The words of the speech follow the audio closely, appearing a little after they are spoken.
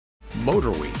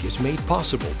MotorWeek is made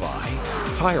possible by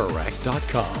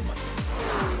TireRack.com,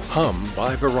 Hum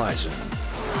by Verizon,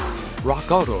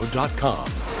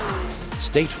 RockAuto.com,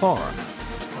 State Farm,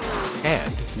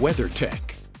 and WeatherTech.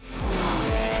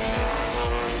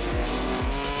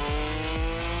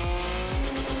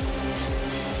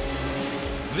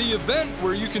 The event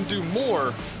where you can do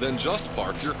more than just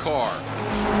park your car.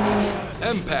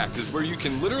 MPACT is where you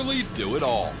can literally do it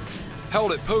all.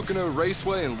 Held at Pocono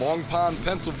Raceway in Long Pond,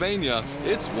 Pennsylvania,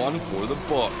 it's one for the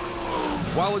books.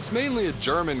 While it's mainly a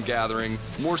German gathering,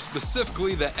 more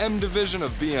specifically the M division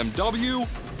of BMW,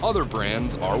 other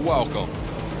brands are welcome.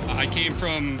 I came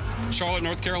from Charlotte,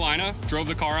 North Carolina, drove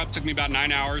the car up, took me about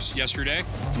 9 hours yesterday.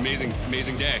 It's an amazing,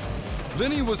 amazing day.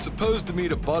 Vinny was supposed to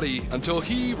meet a buddy until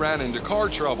he ran into car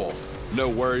trouble. No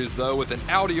worries though, with an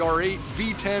Audi R8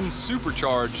 V10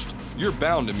 supercharged, you're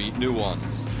bound to meet new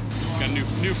ones. Got a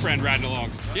new friend riding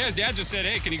along. Yeah, his dad just said,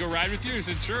 hey, can he go ride with you? He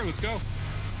said, sure, let's go.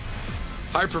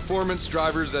 High performance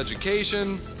driver's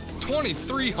education,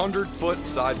 2,300-foot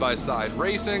side-by-side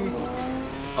racing,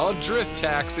 a drift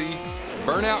taxi,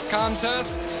 burnout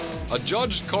contest, a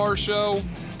judged car show,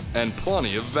 and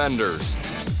plenty of vendors.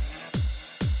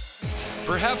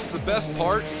 Perhaps the best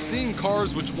part, seeing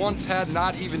cars which once had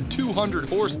not even 200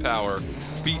 horsepower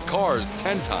beat cars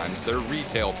 10 times their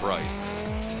retail price.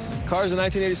 Car's a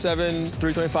 1987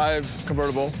 325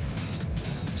 convertible,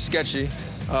 sketchy.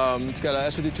 It's got a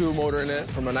S52 motor in it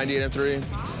from a 98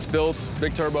 M3. It's built,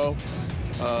 big turbo.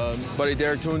 Buddy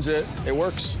Derek tunes it. It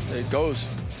works, it goes.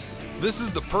 This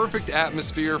is the perfect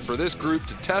atmosphere for this group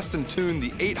to test and tune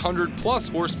the 800-plus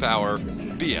horsepower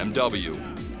BMW.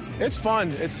 It's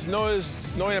fun. It's no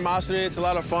animosity. It's a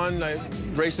lot of fun.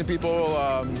 Racing people,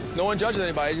 no one judges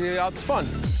anybody. It's fun.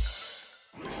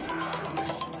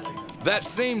 That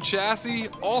same chassis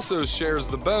also shares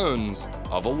the bones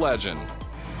of a legend.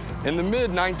 In the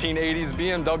mid-1980s,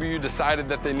 BMW decided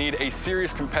that they need a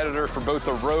serious competitor for both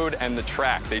the road and the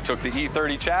track. They took the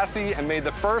E30 chassis and made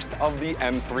the first of the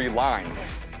M3 line.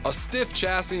 A stiff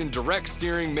chassis and direct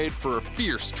steering made for a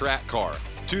fierce track car.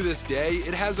 To this day,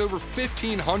 it has over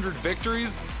 1,500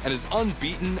 victories and is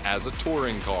unbeaten as a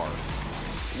touring car.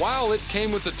 While it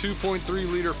came with a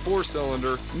 2.3-liter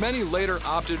four-cylinder, many later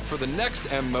opted for the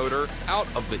next M motor out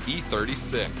of the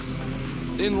E36.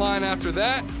 In line after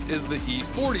that is the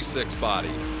E46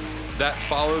 body. That's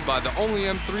followed by the only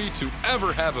M3 to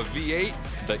ever have a V8,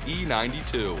 the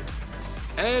E92.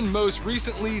 And most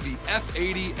recently, the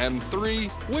F80 M3,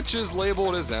 which is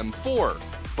labeled as M4,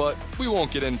 but we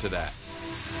won't get into that.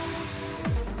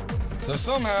 So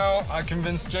somehow, I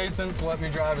convinced Jason to let me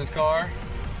drive his car.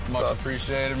 Much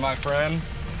appreciated, my friend.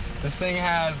 This thing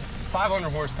has 500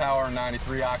 horsepower,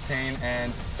 93 octane,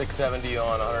 and 670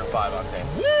 on 105 octane.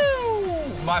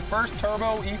 Woo! My first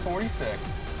turbo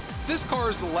E46. This car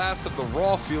is the last of the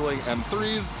raw-feeling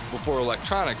M3s before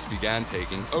electronics began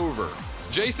taking over.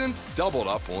 Jason's doubled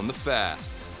up on the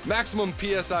fast. Maximum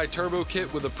PSI turbo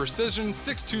kit with a precision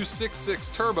 6266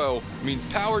 turbo means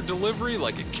power delivery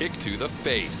like a kick to the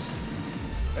face.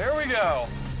 There we go.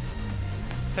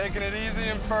 Taking it easy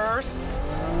in first.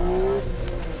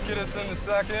 Get us into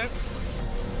second.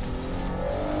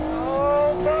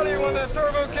 Oh, buddy, when that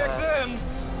turbo kicks in.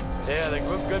 Yeah, the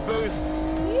good boost.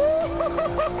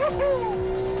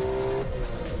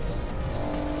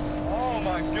 Oh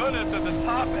my goodness, at the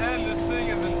top end, this thing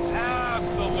is an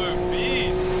absolute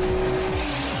beast.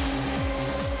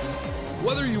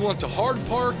 Whether you want to hard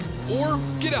park or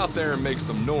get out there and make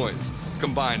some noise,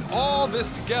 combine all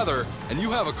this together and you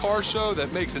have a car show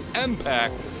that makes an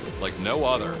MPACT like no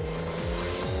other.